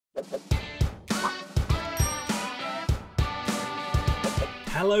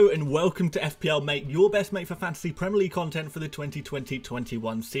Hello and welcome to FPL Mate, your best mate for fantasy Premier League content for the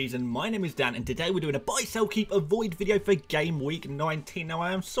 2020-21 season. My name is Dan and today we're doing a buy, sell, keep, avoid video for Game Week 19. Now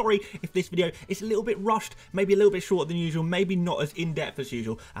I am sorry if this video is a little bit rushed, maybe a little bit shorter than usual, maybe not as in-depth as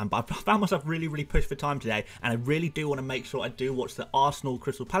usual, but I found myself really pushed for time today and I really do want to make sure I do watch the Arsenal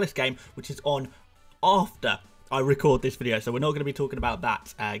Crystal Palace game, which is on after I record this video, so we're not going to be talking about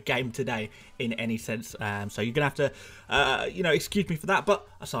that game today in any sense. So you're going to have to, excuse me for that. But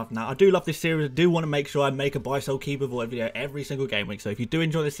aside from that, I do love this series. I do want to make sure I make a buy, sell, keep, avoid video every single game week. So if you do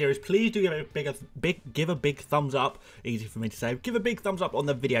enjoy this series, please do give a big thumbs up. Easy for me to say. Give a big thumbs up on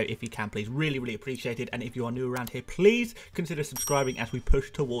the video if you can, please. Really appreciate it. And if you are new around here, please consider subscribing as we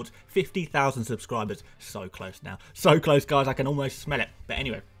push towards 50,000 subscribers. So close now. So close, guys. I can almost smell it. But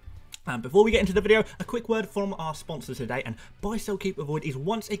anyway. Before we get into the video, a quick word from our sponsor today, and Buy, Sell, Keep, Avoid is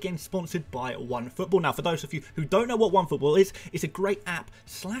once again sponsored by OneFootball. Now, for those of you who don't know what OneFootball is, it's a great app /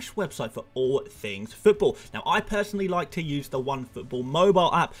 website for all things football. Now, I personally like to use the OneFootball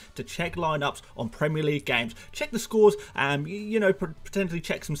mobile app to check lineups on Premier League games, check the scores, potentially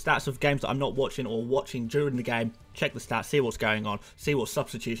check some stats of games that I'm not watching or watching during the game. Check the stats, see what's going on, see what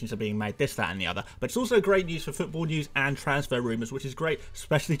substitutions are being made, this, that, and the other. But it's also great news for football news and transfer rumours, which is great,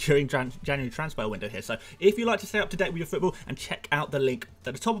 especially during January transfer window here. So if you like to stay up to date with your football, and check out the link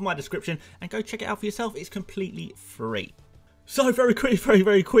at the top of my description, and go check it out for yourself. It's completely free. So very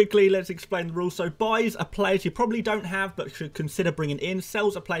quickly, let's explain the rules. So buys are players you probably don't have but should consider bringing in.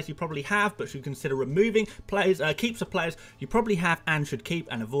 Sells are players you probably have but should consider removing. Keeps are players you probably have and should keep.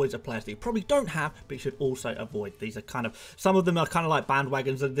 And avoids are players that you probably don't have but you should also avoid. These are some of them are kind of like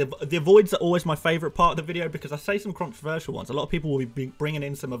bandwagons. The avoids are always my favourite part of the video because I say some controversial ones. A lot of people will be bringing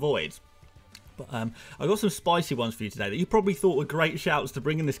in some avoids. But I got some spicy ones for you today that you probably thought were great shouts to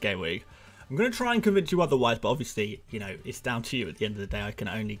bring in this game week. I'm going to try and convince you otherwise, but obviously, it's down to you. At the end of the day, I can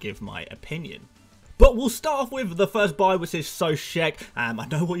only give my opinion. But we'll start off with the first buy, which is Soucek. I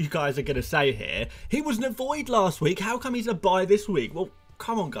know what you guys are going to say here. He was an avoid last week. How come he's a buy this week? Well,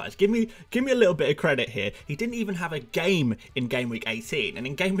 come on, guys. Give me a little bit of credit here. He didn't even have a game in Game Week 18. And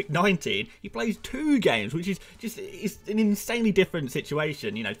in Game Week 19, he plays 2 games, which is it's an insanely different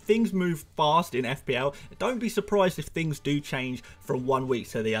situation. Things move fast in FPL. Don't be surprised if things do change from one week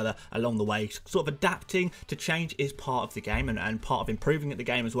to the other along the way. Sort of adapting to change is part of the game and part of improving at the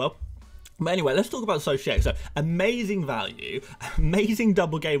game as well. But anyway, let's talk about Soucek. So, amazing value, amazing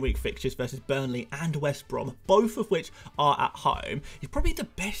double game week fixtures versus Burnley and West Brom, both of which are at home. He's probably the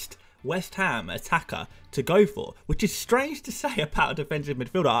best West Ham attacker to go for, which is strange to say about a defensive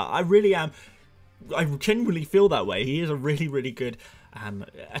midfielder. I really am. I genuinely feel that way. He is a really good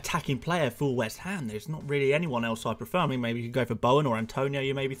attacking player for West Ham. There's not really anyone else I prefer. I mean, maybe you could go for Bowen or Antonio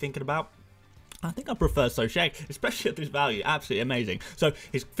you may be thinking about. I think I prefer Soucek, especially at this value. Absolutely amazing. So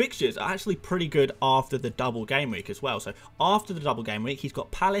his fixtures are actually pretty good after the double game week as well. So after the double game week, he's got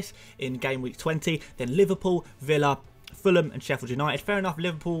Palace in game week 20, then Liverpool, Villa, Fulham and Sheffield United. Fair enough,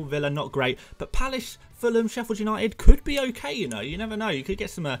 Liverpool, Villa, not great. But Palace, Fulham, Sheffield United could be okay, You never know. You could get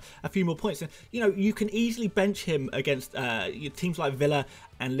some a few more points. And, you can easily bench him against teams like Villa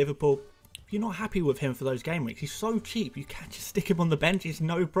and Liverpool. You're not happy with him for those game weeks. He's so cheap. You can't just stick him on the bench. It's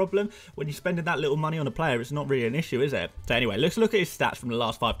no problem. When you're spending that little money on a player, it's not really an issue, is it? So anyway, let's look at his stats from the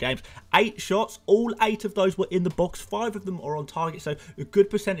last 5 games. 8 shots. All 8 of those were in the box. 5 of them are on target. So a good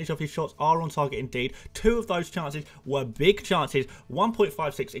percentage of his shots are on target indeed. 2 of those chances were big chances.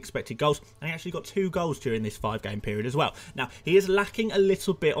 1.56 expected goals. And he actually got 2 goals during this 5-game period as well. Now, he is lacking a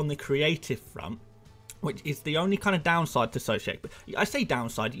little bit on the creative front, which is the only kind of downside to Soucek. But I say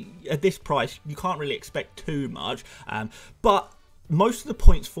downside, at this price, you can't really expect too much. But most of the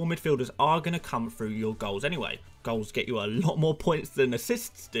points for midfielders are going to come through your goals anyway. Goals get you a lot more points than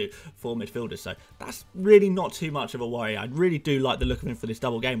assists do for midfielders. So that's really not too much of a worry. I really do like the look of him for this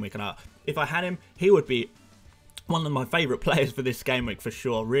double game week. And if I had him, he would be one of my favourite players for this game week for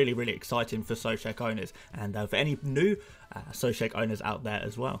sure. Really exciting for Soucek owners. And for any new Soucek owners out there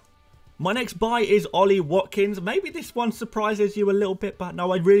as well. My next buy is Ollie Watkins. Maybe this one surprises you a little bit, but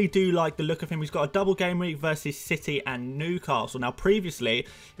no, I really do like the look of him. He's got a double game week versus City and Newcastle. Now, previously,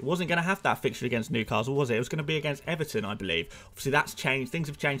 it wasn't going to have that fixture against Newcastle, was it? It was going to be against Everton, I believe. Obviously, that's changed. Things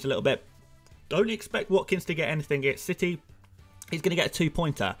have changed a little bit. Don't expect Watkins to get anything against City. He's going to get a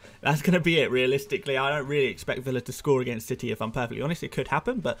 2-pointer. That's going to be it, realistically. I don't really expect Villa to score against City, if I'm perfectly honest. It could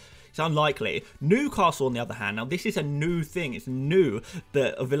happen, but it's unlikely. Newcastle, on the other hand, now this is a new thing. It's new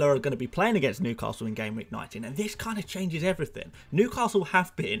that Villa are going to be playing against Newcastle in Game Week 19, and this kind of changes everything. Newcastle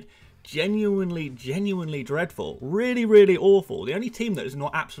have been genuinely dreadful. Really awful. The only team that has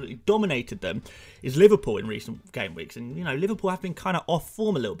not absolutely dominated them is Liverpool in recent game weeks. And, you know, Liverpool have been kind of off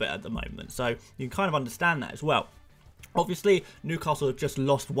form a little bit at the moment. So you can kind of understand that as well. Obviously, Newcastle have just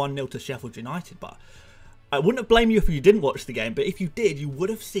lost 1-0 to Sheffield United, but I wouldn't blame you if you didn't watch the game, but if you did, you would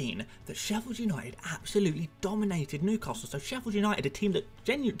have seen that Sheffield United absolutely dominated Newcastle. So Sheffield United, a team that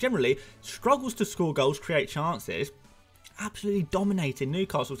generally struggles to score goals, create chances, absolutely dominated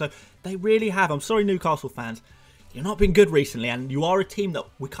Newcastle. So they really have. I'm sorry, Newcastle fans, you've not been good recently, and you are a team that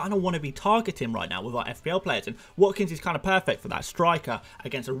we kind of want to be targeting right now with our FPL players. And Watkins is kind of perfect for that, striker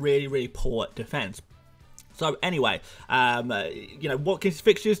against a really poor defence. So anyway, you know, Watkins'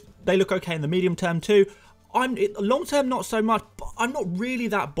 fixtures, they look okay in the medium term too. Long term, not so much, but I'm not really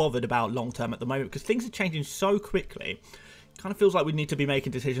that bothered about long term at the moment because things are changing so quickly. It kind of feels like we need to be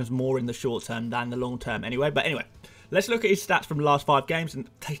making decisions more in the short term than the long term anyway. But anyway, let's look at his stats from the last 5 games and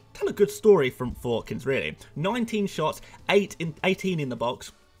tell a good story from Watkins, really. 19 shots, 18 in the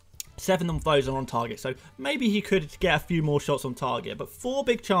box. 7 of those are on target, so maybe he could get a few more shots on target, but 4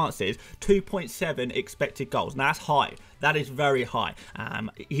 big chances, 2.7 expected goals. Now that's high. That is very high.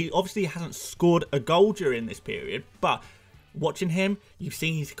 He obviously hasn't scored a goal during this period, but watching him, you've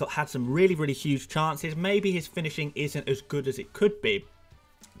seen he's had some really huge chances. Maybe his finishing isn't as good as it could be,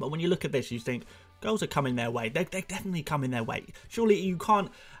 but when you look at this, you think goals are coming their way. They're definitely coming their way. Surely you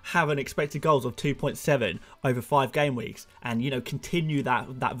can't have an expected goals of 2.7 over 5 game weeks and, you know, continue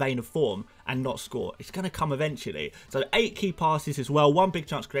that vein of form and not score. It's going to come eventually. So 8 key passes as well, 1 big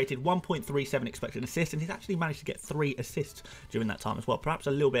chance created, 1.37 expected assists, and he's actually managed to get 3 assists during that time as well. Perhaps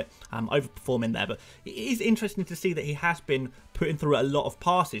a little bit overperforming there, but it is interesting to see that he has been putting through a lot of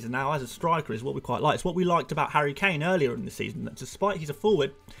passes, and now as a striker is what we quite like. It's what we liked about Harry Kane earlier in the season, that despite he's a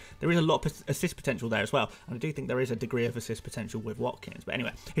forward, there is a lot of assist potential there as well, and I do think there is a degree of assist potential with Watkins. But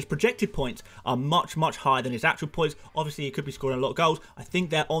anyway, his projected points are much higher than his actual points. Obviously, he could be scoring a lot of goals. I think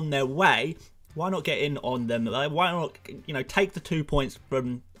they're on their way. Why not get in on them? Why not, you know, take the 2 points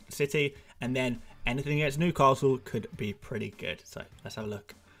from City, and then anything against Newcastle could be pretty good. So let's have a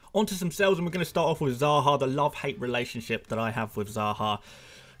look. On to some sales, and we're going to start off with Zaha. The love-hate relationship that I have with Zaha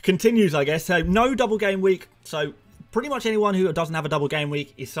continues, I guess. So no double game week. So pretty much anyone who doesn't have a double game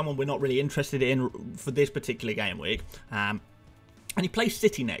week is someone we're not really interested in for this particular game week. And he plays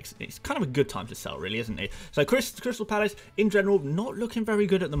City next. It's kind of a good time to sell, really, isn't it? So Crystal Palace, in general, not looking very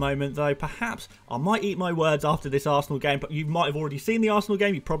good at the moment, though. Perhaps I might eat my words after this Arsenal game, but you might have already seen the Arsenal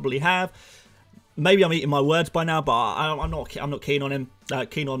game. You probably have. Maybe I'm eating my words by now, but I'm not keen on him.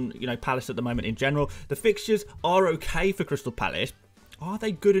 Keen on, you know, Palace at the moment in general. The fixtures are okay for Crystal Palace. Are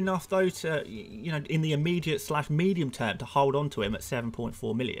they good enough, though, to, you know, in the immediate / medium term to hold on to him at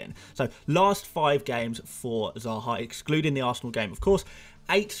 7.4 million? So last 5 games for Zaha, excluding the Arsenal game, of course.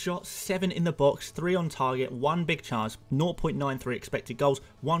 8 shots, 7 in the box, 3 on target, 1 big chance, 0.93 expected goals,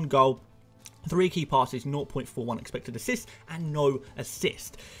 1 goal, 3 key passes, 0.41 expected assists, and no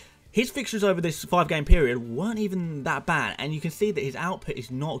assist. His fixtures over this 5-game period weren't even that bad, and you can see that his output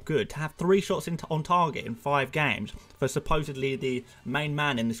is not good. To have 3 shots on target in 5 games for supposedly the main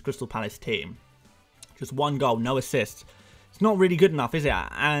man in this Crystal Palace team, just 1 goal, no assists, it's not really good enough, is it?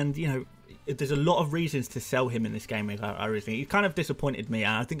 And, you know, there's a lot of reasons to sell him in this game. I really think he kind of disappointed me,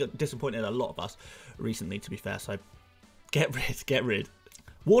 and I think it disappointed a lot of us recently, to be fair. So get rid.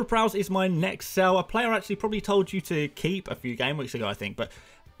 Ward-Prowse is my next sell. A player I actually probably told you to keep a few game weeks ago, I think, but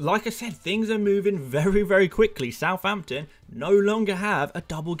like I said, things are moving very quickly. Southampton no longer have a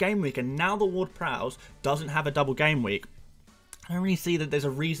double game week, and now that Ward-Prowse doesn't have a double game week, I don't really see that there's a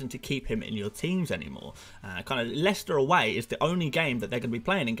reason to keep him in your teams anymore. Kind of Leicester away is the only game that they're going to be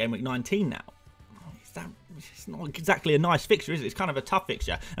playing in Gameweek 19 now. It's not exactly a nice fixture, is it? It's kind of a tough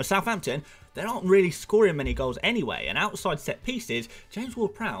fixture. Now, Southampton, they aren't really scoring many goals anyway, and outside set pieces, James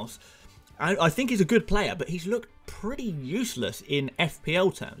Ward-Prowse, I think he's a good player, but he's looked pretty useless in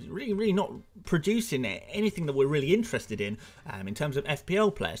FPL terms. Really not producing anything that we're really interested in terms of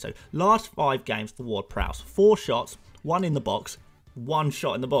FPL players. So last 5 games for Ward-Prowse, 4 shots, 1 in the box, 1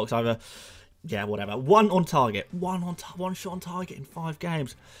 shot in the box. Yeah, whatever. 1 on target, 1 shot on target in 5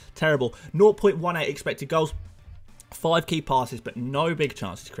 games. Terrible. 0.18 expected goals. 5 key passes, but no big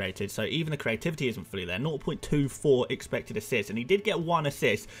chances created, so even the creativity isn't fully there. 0.24 expected assists, and he did get 1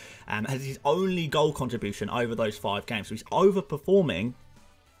 assist as his only goal contribution over those 5 games. So he's overperforming,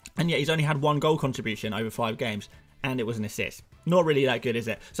 and yet he's only had 1 goal contribution over 5 games, and it was an assist. Not really that good, is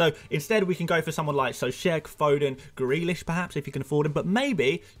it? So instead, we can go for someone like Soucek, Foden, Grealish, perhaps, if you can afford him. But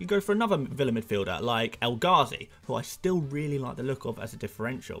maybe you go for another Villa midfielder like El Ghazi, who I still really like the look of as a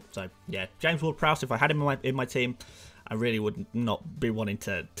differential. So yeah, James Ward-Prowse, if I had him in my team, I really would not be wanting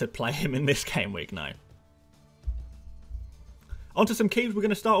to play him in this game week, no. On to some keeps. We're going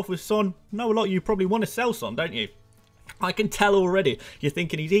to start off with Son. Know a lot of you probably want to sell Son, don't you? I can tell already. You're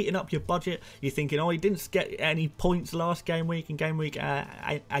thinking he's eating up your budget. You're thinking, oh, he didn't get any points last game week in game week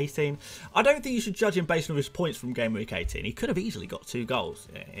 18. I don't think you should judge him based on his points from game week 18. He could have easily got 2 goals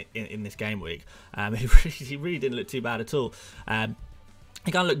in this game week. He really didn't look too bad at all.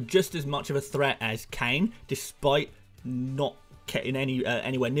 He kind of looked just as much of a threat as Kane, despite not getting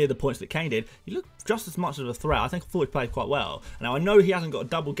anywhere near the points that Kane did. He looked just as much of a threat. I thought he played quite well. Now, I know he hasn't got a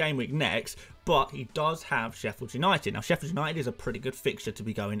double game week next, but he does have Sheffield United. Now, Sheffield United is a pretty good fixture to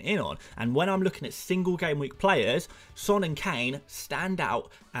be going in on. And when I'm looking at single game week players, Son and Kane stand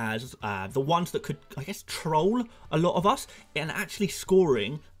out as the ones that could, I guess, troll a lot of us and actually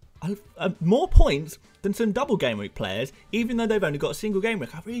scoring more points than some double game week players, even though they've only got a single game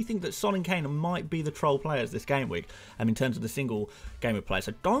week. I really think that Son and Kane might be the troll players this game week, in terms of the single game week players.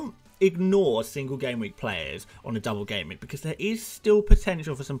 So don't ignore single game week players on a double game week, because there is still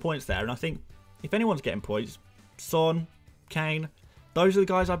potential for some points there. And I think if anyone's getting points, Son, Kane, those are the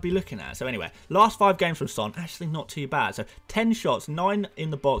guys I'd be looking at. So anyway, last 5 games from Son, actually not too bad. So 10 shots, 9 in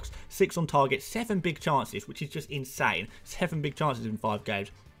the box, 6 on target, 7 big chances, which is just insane. 7 big chances in 5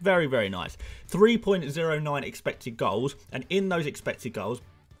 games. Very, very nice. 3.09 expected goals. And in those expected goals,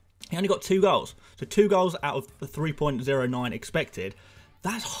 he only got 2 goals. So 2 goals out of the 3.09 expected.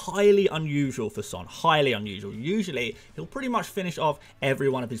 That's highly unusual for Son. Highly unusual. Usually, he'll pretty much finish off every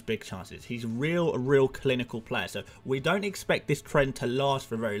one of his big chances. He's a real clinical player. So we don't expect this trend to last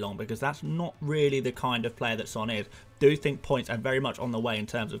for very long, because that's not really the kind of player that Son is. Do think points are very much on the way in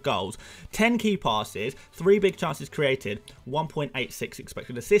terms of goals. 10 key passes, 3 big chances created, 1.86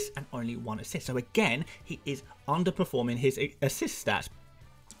 expected assists, and only 1 assist. So again, he is underperforming his assist stats.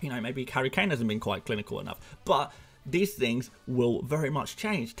 You know, maybe Harry Kane hasn't been quite clinical enough, but these things will very much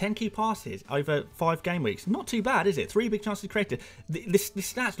change. 10 key passes over 5 game weeks. Not too bad, is it? 3 big chances created. The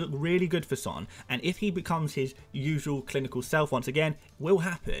stats look really good for Son. And if he becomes his usual clinical self once again, will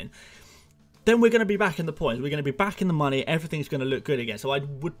happen, then we're going to be back in the points. We're going to be back in the money. Everything's going to look good again. So I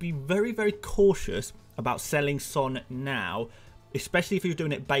would be very, very cautious about selling Son now, especially if you're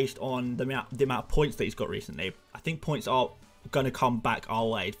doing it based on the amount of points that he's got recently. I think points are going to come back our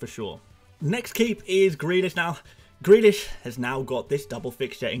way for sure. Next keep is Grealish. Now, Grealish has now got this double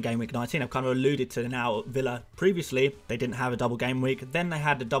fixture in game week 19. I've kind of alluded to now Villa previously. They didn't have a double game week. Then they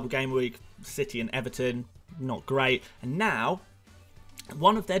had a double game week, City and Everton. Not great. And now,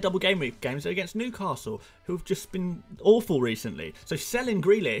 one of their double game week games are against Newcastle, who've just been awful recently. So selling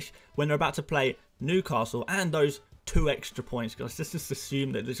Grealish when they're about to play Newcastle and those 2 extra points, because let's just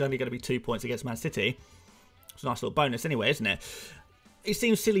assume that there's only going to be 2 points against Man City. It's a nice little bonus anyway, isn't it? It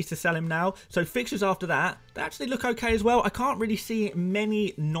seems silly to sell him now. So fixtures after that, they actually look okay as well. I can't really see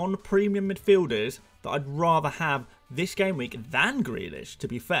many non-premium midfielders that I'd rather have this game week than Grealish, to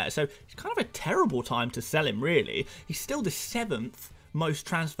be fair. So it's kind of a terrible time to sell him, really. He's still the 7th most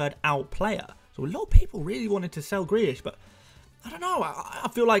transferred out player. So a lot of people really wanted to sell Grealish, but I don't know.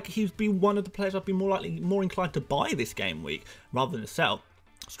 I feel like he's been one of the players I'd be more inclined to buy this game week rather than sell.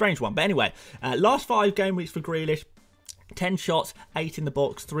 Strange one. But anyway, last 5 game weeks for Grealish. 10 shots, 8 in the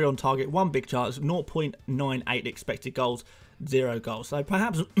box, 3 on target, 1 big chance, 0.98 expected goals, 0 goals. So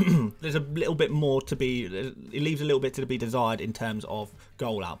perhaps there's a little bit more to be, it leaves a little bit to be desired in terms of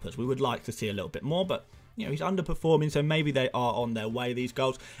goal outputs. We would like to see a little bit more, but you know, he's underperforming, so maybe they are on their way, these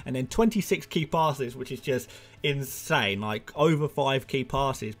goals. And then 26 key passes, which is just insane, like over 5 key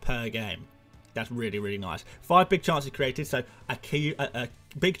passes per game. That's really, really nice. 5 big chances created, so a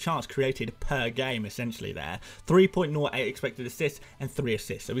big chance created per game, essentially there. 3.08 expected assists and 3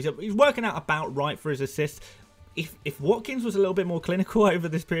 assists. So he's working out about right for his assists. If Watkins was a little bit more clinical over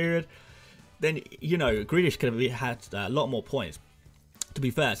this period, then, you know, Grealish could have had a lot more points, to be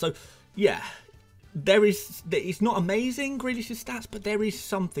fair. So, yeah, it's not amazing, Grealish's stats, but there is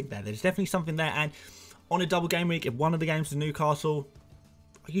something there. There's definitely something there. And on a double game week, if one of the games is Newcastle,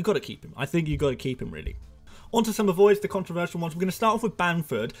 you got to keep him. I think you got to keep him, really. On to some avoids, the controversial ones. We're going to start off with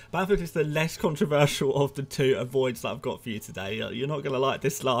Bamford. Bamford is the less controversial of the 2 avoids that I've got for you today. You're not going to like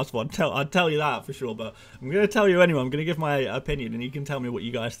this last one. I'll tell you that for sure, but I'm going to tell you anyway. I'm going to give my opinion and you can tell me what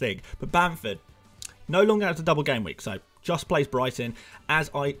you guys think. But Bamford no longer has a double game week, so just plays Brighton. As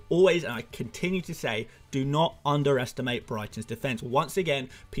I always, and I continue to say, do not underestimate Brighton's defence. Once again,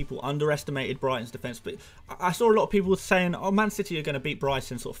 people underestimated Brighton's defence, but I saw a lot of people saying, oh, Man City are going to beat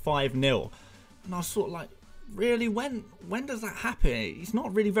Brighton sort of 5-0. And I was sort of like, really, when does that happen? It's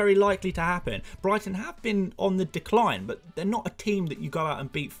not really very likely to happen. Brighton have been on the decline, but they're not a team that you go out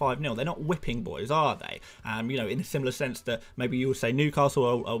and beat 5-0. They're not whipping boys, are they? You know, in a similar sense that maybe you would say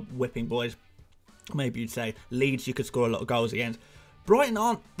Newcastle are whipping boys. Maybe you'd say Leeds you could score a lot of goals against. Brighton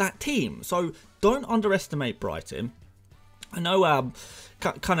aren't that team, so don't underestimate Brighton. I know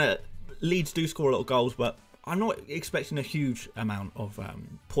kind of Leeds do score a lot of goals, but I'm not expecting a huge amount of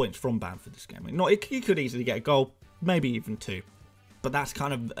points from Bamford this game. You could easily get a goal, maybe even 2, but that's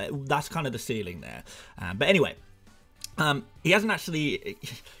kind of the ceiling there. But anyway, he hasn't actually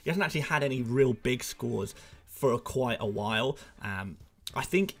had any real big scores for quite a while. I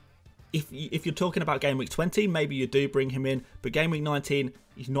think if you're talking about Game Week 20, maybe you do bring him in, but Game Week 19,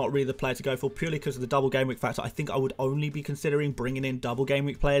 he's not really the player to go for purely because of the double Game Week factor. I think I would only be considering bringing in double Game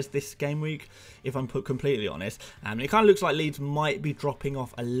Week players this Game Week, if I'm completely honest. It kind of looks like Leeds might be dropping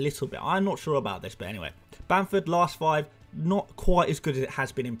off a little bit. I'm not sure about this, but anyway. Bamford, last 5, not quite as good as it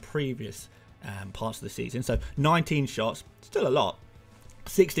has been in previous parts of the season. So 19 shots, still a lot.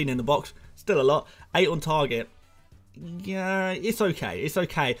 16 in the box, still a lot. 8 on target. Yeah, it's okay. It's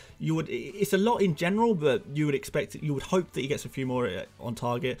okay. It's a lot in general, but you would hope that he gets a few more on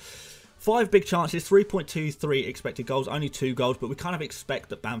target. 5 big chances, 3.23 expected goals, only 2 goals, but we kind of expect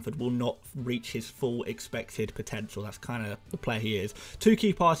that Bamford will not reach his full expected potential. That's kind of the player he is. 2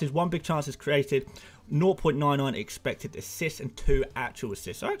 key passes, 1 big chances created, 0.99 expected assists, and 2 actual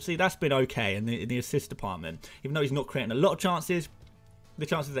assists. So actually, that's been okay in the assist department. Even though he's not creating a lot of chances, the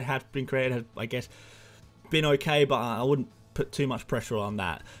chances that have been created have, I guess, been okay, but I wouldn't put too much pressure on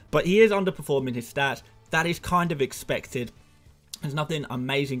that. But he is underperforming his stats. That is kind of expected. There's nothing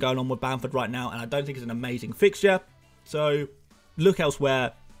amazing going on with Bamford right now, and I don't think it's an amazing fixture. So look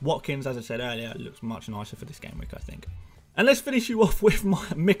elsewhere. Watkins, as I said earlier, looks much nicer for this game week, I think. And let's finish you off with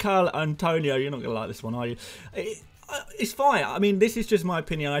Mikel Antonio. You're not going to like this one, are you? It's fine. I mean, this is just my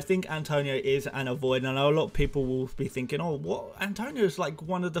opinion. I think Antonio is an avoid. And I know a lot of people will be thinking, oh, what? Antonio is like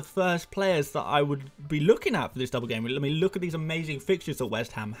one of the first players that I would be looking at for this double game. I mean, look at these amazing fixtures that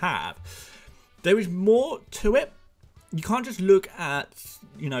West Ham have. There is more to it. You can't just look at,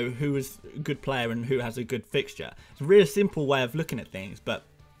 you know, who is a good player and who has a good fixture. It's a really simple way of looking at things, but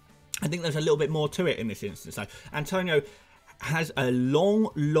I think there's a little bit more to it in this instance. So Antonio has a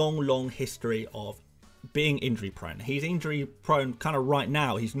long history of being injury prone. He's injury prone kind of right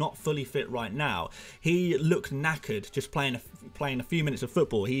now. He's not fully fit right now. He looked knackered just playing a few minutes of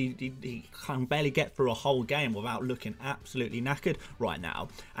football. He can barely get through a whole game without looking absolutely knackered right now.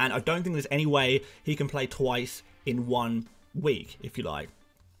 And I don't think there's any way he can play twice in 1 week, if you like.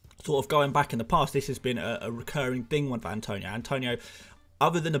 Sort of going back in the past, this has been a recurring thing with Antonio. Antonio,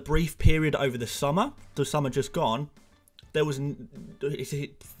 other than a brief period over the summer just gone, there was,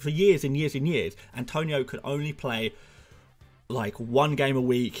 for years and years and years, Antonio could only play like 1 game a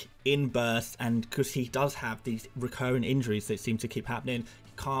week in bursts, and because he does have these recurring injuries that seem to keep happening,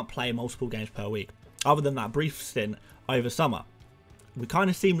 he can't play multiple games per week. Other than that brief stint over summer, we kind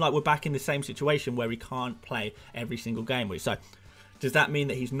of seem like we're back in the same situation where he can't play every single game week. So does that mean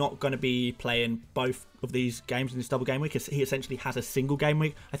that he's not going to be playing both of these games in this double game week? He essentially has a single game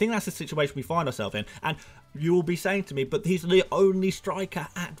week. I think that's the situation we find ourselves in. And you will be saying to me, but he's the only striker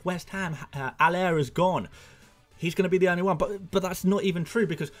at West Ham. Allaire is gone. He's going to be the only one. But that's not even true,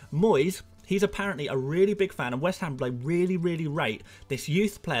 because Moyes, he's apparently a really big fan, and West Ham really rate this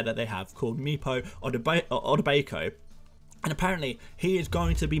youth player that they have called Mipo Odebaiko. And apparently he is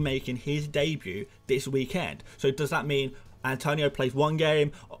going to be making his debut this weekend. So does that mean Antonio plays 1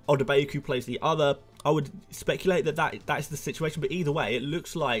 game, Odebaiko plays the other? I would speculate that is the situation, but either way, it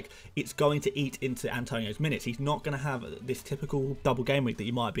looks like it's going to eat into Antonio's minutes. He's not going to have this typical double game week that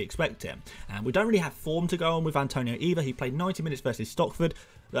you might be expecting. And we don't really have form to go on with Antonio either. He played 90 minutes versus Stockport.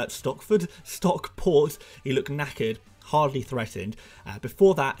 He looked knackered, hardly threatened.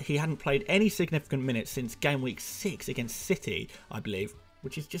 Before that, he hadn't played any significant minutes since game week 6 against City, I believe,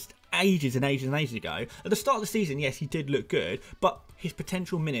 which is just ages and ages and ages ago. At the start of the season, yes, he did look good, but his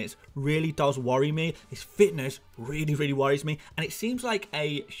potential minutes really does worry me. His fitness really worries me, and it seems like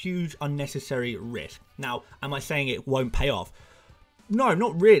a huge unnecessary risk. Now, am I saying it won't pay off? No,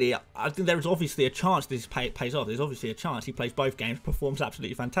 not really. I think there is obviously a chance this pays off. There's obviously a chance he plays both games, performs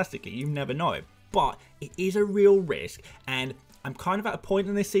absolutely fantastically. You never know. But it is a real risk, and I'm kind of at a point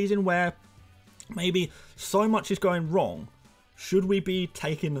in this season where maybe so much is going wrong. Should we be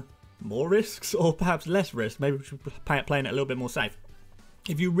taking more risks or perhaps less risks? Maybe we should be playing it a little bit more safe.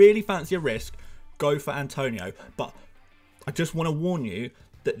 If you really fancy a risk, go for Antonio. But I just want to warn you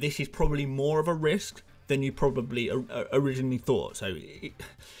that this is probably more of a risk than you probably originally thought. So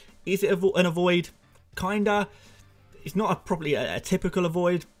is it an avoid? kinda. It's not probably a typical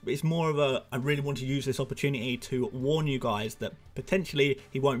avoid. It's more of a, I really want to use this opportunity to warn you guys that potentially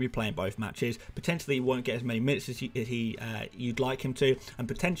he won't be playing both matches. Potentially he won't get as many minutes as you'd like him to. And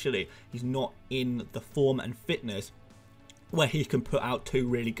potentially he's not in the form and fitness where he can put out 2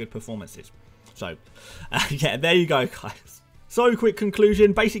 really good performances. So, yeah, there you go, guys. So, quick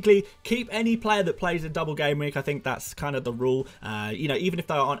conclusion. Basically, keep any player that plays a double game week. I think that's kind of the rule. You know, even if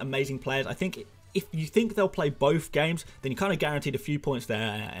they aren't amazing players, I think if you think they'll play both games, then you're kind of guaranteed a few points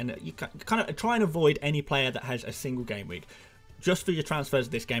there, and you kind of try and avoid any player that has a single game week. Just for your transfers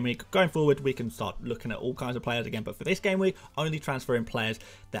this game week. Going forward, we can start looking at all kinds of players again, but for this game week, only transfer in players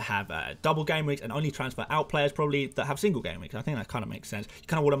that have double game weeks, and only transfer out players probably that have single game weeks. I think that kind of makes sense. You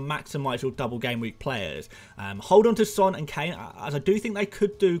kind of want to maximise your double game week players. Hold on to Son and Kane, as I do think they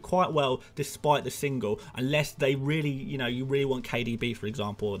could do quite well despite the single, unless they really, you know, you really want KDB, for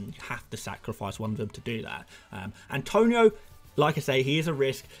example, and you have to sacrifice one of them to do that. Antonio, like I say, he is a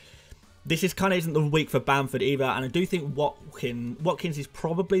risk. This is kind of isn't the week for Bamford either, and I do think Watkins is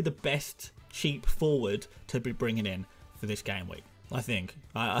probably the best cheap forward to be bringing in for this game week. I think.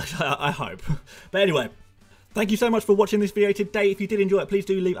 I hope. But anyway, thank you so much for watching this video today. If you did enjoy it, please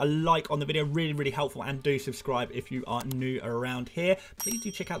do leave a like on the video. Really, really helpful. And do subscribe if you are new around here. Please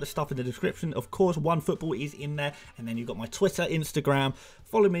do check out the stuff in the description. Of course, OneFootball is in there. And then you've got my Twitter, Instagram.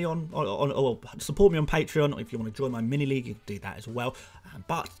 Follow me or support me on Patreon. If you want to join my mini league, you can do that as well.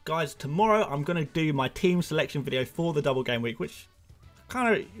 But guys, tomorrow I'm going to do my team selection video for the double game week, which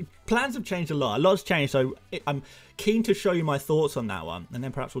kind of plans have changed a lot. A lot's changed, so I'm keen to show you my thoughts on that one, and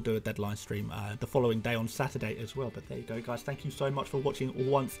then perhaps we'll do a deadline stream the following day on Saturday as well. But there you go, guys. Thank you so much for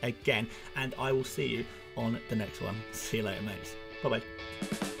watching once again, and I will see you on the next one. See you later, mates. Bye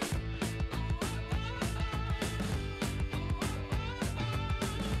bye.